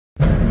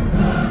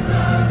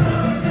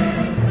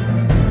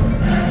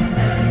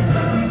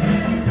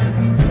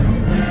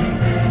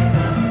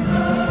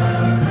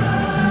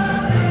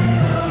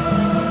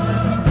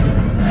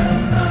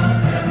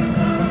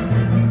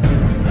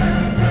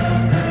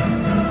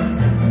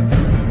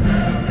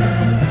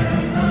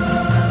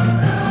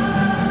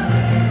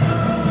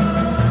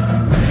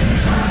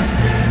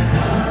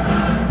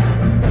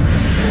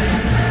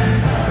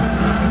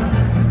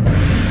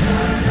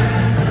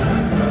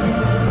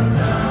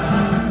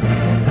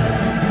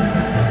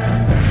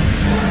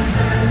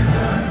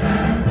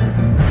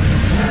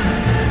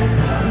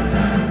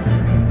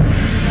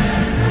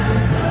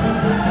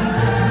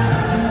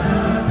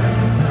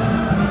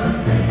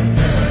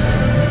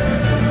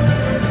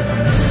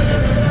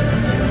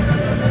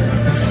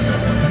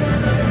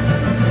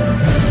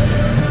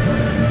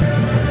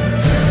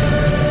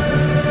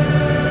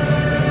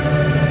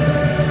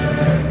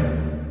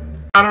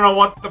I don't know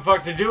what the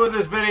fuck to do with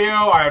this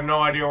video. I have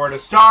no idea where to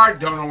start.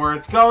 Don't know where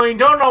it's going.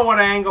 Don't know what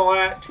angle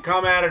to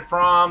come at it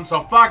from.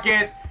 So fuck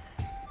it.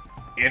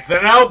 It's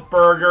an elk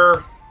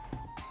burger.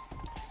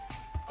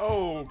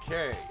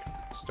 Okay.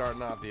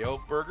 Starting off the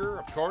elk burger,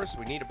 of course,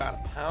 we need about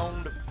a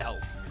pound of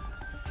elk.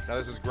 Now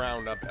this is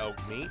ground up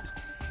elk meat.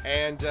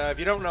 And if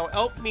you don't know,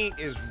 elk meat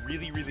is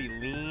really, really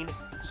lean.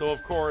 So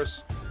of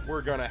course,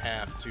 we're gonna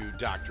have to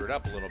doctor it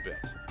up a little bit.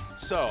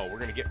 So we're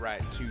gonna get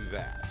right to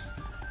that.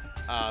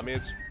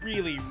 It's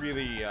really,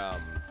 really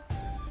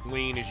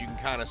lean, as you can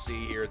kind of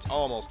see here. It's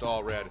almost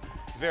all red.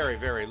 Very,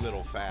 very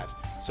little fat.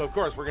 So of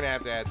course, we're gonna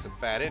have to add some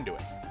fat into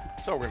it.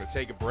 So we're gonna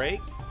take a break,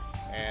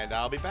 and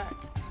I'll be back.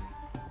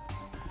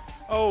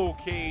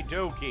 Okay,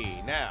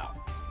 dokie. Now,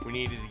 we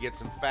needed to get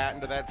some fat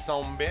into that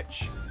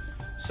bitch.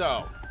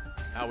 So,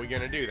 how are we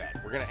gonna do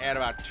that? We're gonna add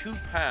about 2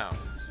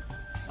 pounds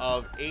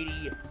of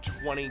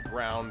 80/20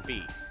 ground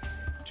beef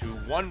to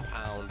 1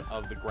 pound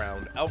of the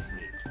ground elk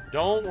meat.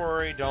 Don't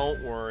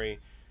worry,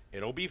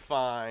 it'll be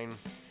fine.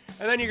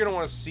 And then you're gonna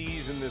want to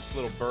season this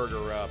little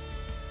burger up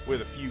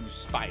with a few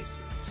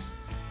spices.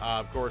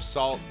 Of course,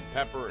 salt, and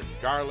pepper, and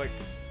garlic.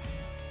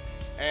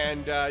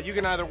 And you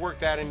can either work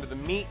that into the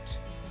meat,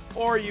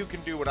 or you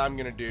can do what I'm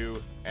gonna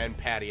do and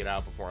patty it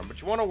out beforehand.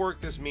 But you want to work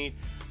this meat.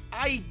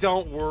 I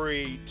don't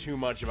worry too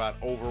much about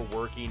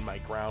overworking my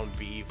ground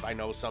beef. I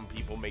know some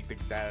people make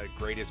the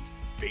greatest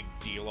big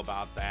deal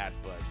about that,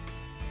 but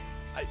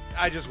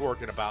I just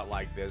work it about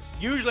like this.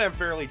 Usually I'm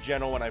fairly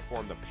gentle when I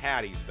form the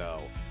patties,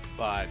 though,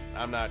 but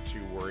I'm not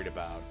too worried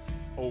about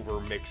over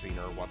mixing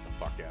or what the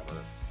fuck ever.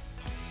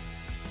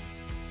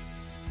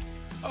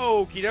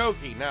 Okie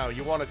dokie. Now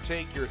you want to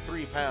take your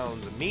 3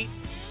 pounds of meat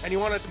and you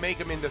want to make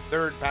them into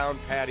 1/3 pound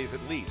patties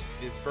at least.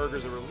 These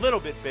burgers are a little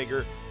bit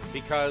bigger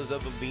because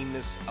of the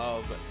leanness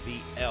of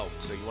the elk.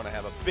 So you want to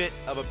have a bit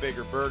of a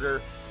bigger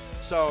burger.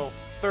 So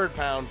 1/3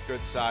 pound,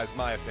 good size,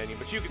 my opinion.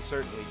 But you can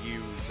certainly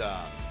use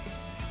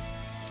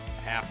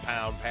 1/2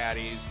 pound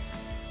patties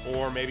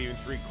or maybe even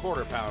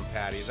 3/4 pound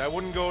patties. I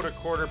wouldn't go to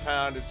 1/4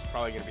 pound. It's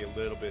probably going to be a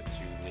little bit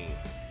too lean.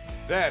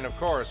 Then, of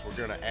course, we're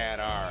going to add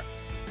our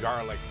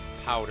garlic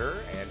powder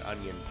and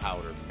onion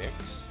powder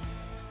mix.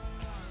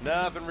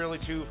 Nothing really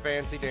too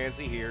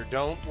fancy-dancy here.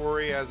 Don't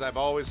worry, as I've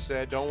always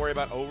said, don't worry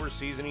about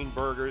over-seasoning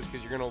burgers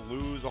because you're going to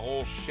lose a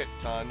whole shit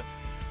ton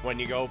when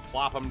you go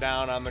plop them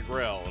down on the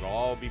grill. It'll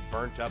all be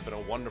burnt up in a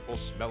wonderful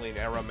smelling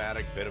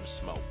aromatic bit of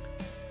smoke.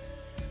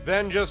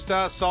 Then just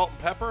salt and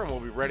pepper and we'll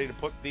be ready to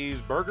put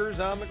these burgers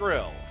on the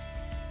grill.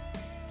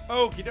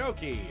 Okie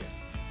dokie.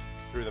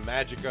 Through the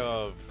magic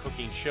of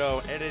cooking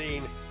show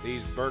editing,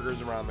 these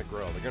burgers are on the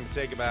grill. They're going to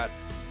take about,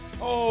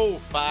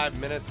 5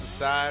 minutes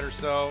aside or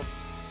so.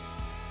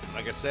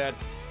 Like I said,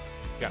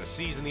 got to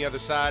season the other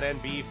side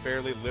and be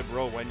fairly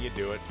liberal when you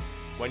do it.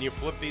 When you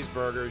flip these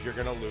burgers, you're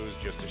going to lose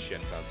just a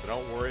shit ton, so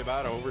don't worry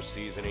about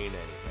over-seasoning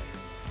anything.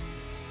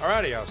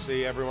 Alrighty, I'll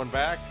see everyone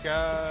back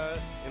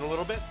in a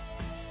little bit.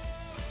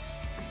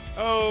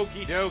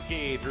 Okie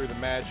dokie, through the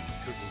magic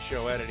of cooking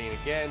show editing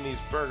again, these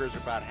burgers are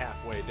about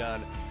halfway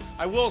done.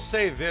 I will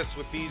say this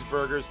with these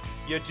burgers,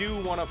 you do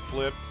want to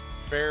flip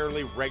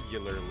fairly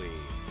regularly.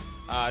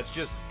 It's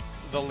just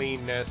the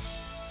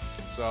leanness.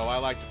 So I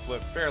like to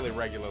flip fairly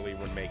regularly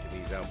when making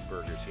these elk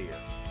burgers here.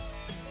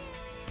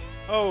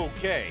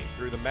 Okay,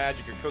 through the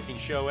magic of cooking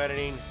show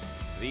editing,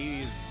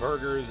 these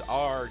burgers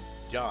are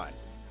done.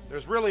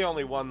 There's really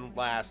only one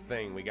last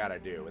thing we gotta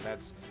do, and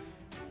that's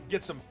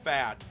get some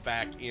fat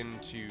back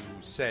into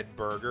said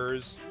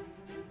burgers.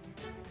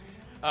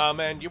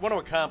 And you want to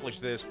accomplish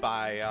this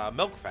by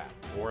milk fat,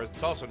 or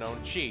it's also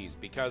known cheese,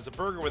 because a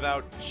burger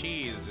without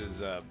cheese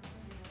is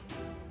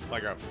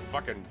like a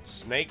fucking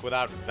snake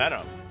without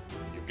venom.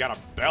 You've got a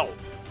belt.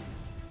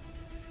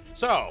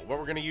 So, what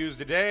we're going to use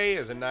today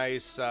is a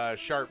nice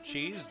sharp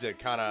cheese to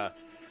kind of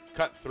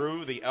cut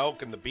through the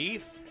elk and the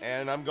beef,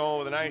 and I'm going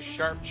with a nice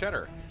sharp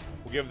cheddar.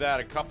 We'll give that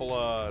a couple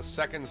of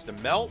seconds to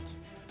melt.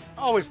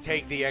 Always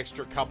take the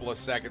extra couple of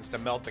seconds to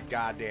melt the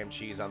goddamn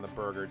cheese on the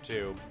burger,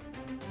 too.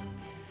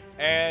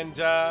 And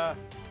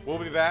we'll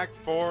be back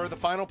for the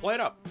final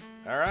plate up.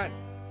 All right.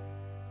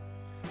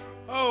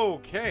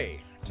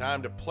 Okay,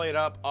 time to plate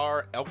up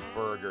our elk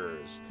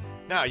burgers.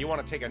 Now, you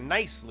want to take a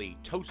nicely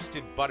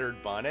toasted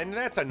buttered bun, and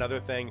that's another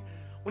thing.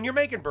 When you're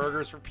making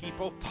burgers for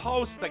people,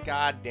 toast the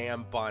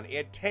goddamn bun.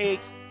 It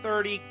takes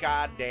 30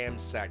 goddamn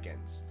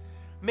seconds.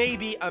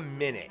 Maybe a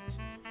minute.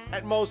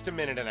 At most a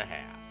minute and a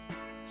half.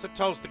 So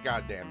toast the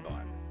goddamn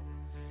bun.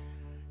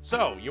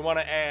 So, you want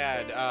to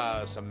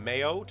add some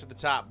mayo to the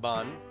top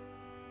bun.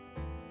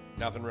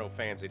 Nothing real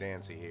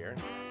fancy-dancy here.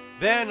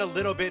 Then a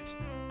little bit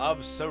of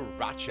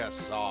sriracha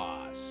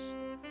sauce.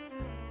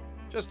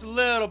 Just a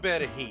little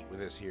bit of heat with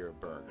this here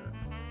burger.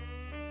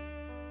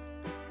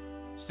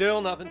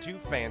 Still nothing too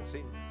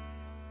fancy.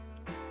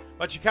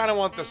 But you kind of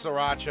want the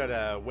sriracha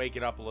to wake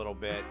it up a little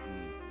bit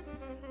and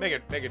make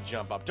it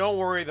jump up. Don't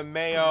worry, the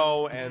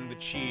mayo and the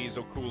cheese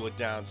will cool it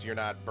down so you're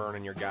not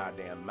burning your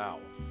goddamn mouth.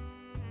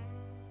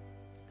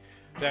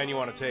 Then you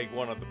want to take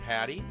one of the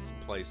patties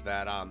and place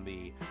that on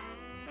the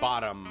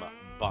bottom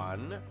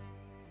bun.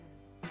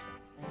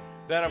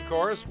 Then, of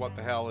course, what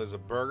the hell is a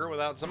burger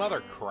without some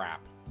other crap?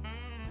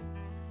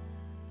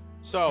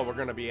 So, we're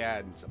going to be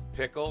adding some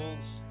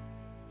pickles,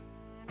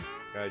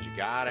 because you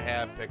got to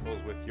have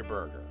pickles with your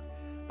burger.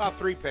 About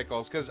 3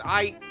 pickles, because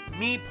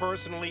me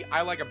personally,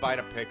 I like a bite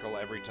of pickle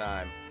every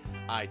time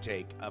I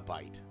take a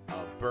bite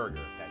of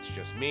burger. That's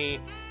just me.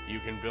 You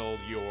can build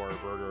your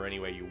burger any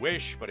way you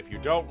wish, but if you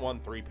don't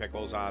want 3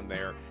 pickles on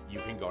there,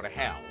 you can go to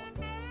hell.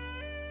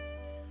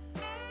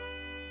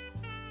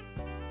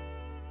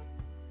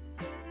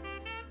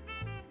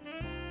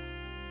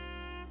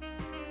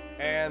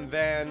 And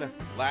then,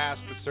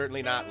 last but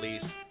certainly not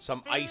least,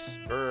 some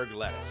iceberg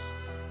lettuce.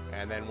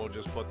 And then we'll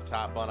just put the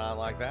top bun on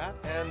like that,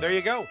 and there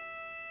you go.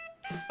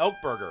 Elk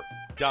burger,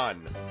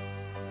 done.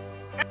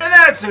 And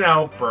that's an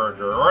elk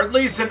burger, or at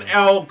least an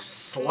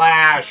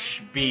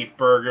elk/beef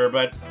burger,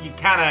 but you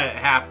kind of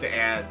have to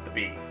add the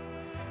beef.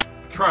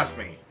 Trust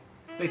me,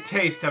 they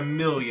taste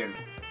 $1,000,000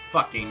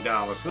 fucking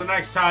dollars. So the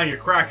next time you're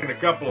cracking a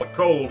couple of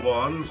cold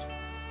ones,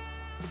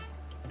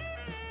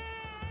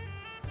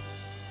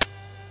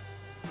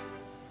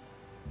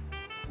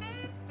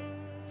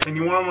 and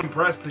you want to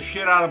impress the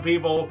shit out of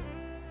people,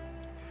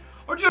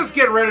 or just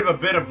get rid of a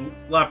bit of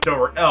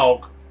leftover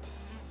elk,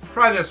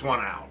 try this one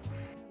out.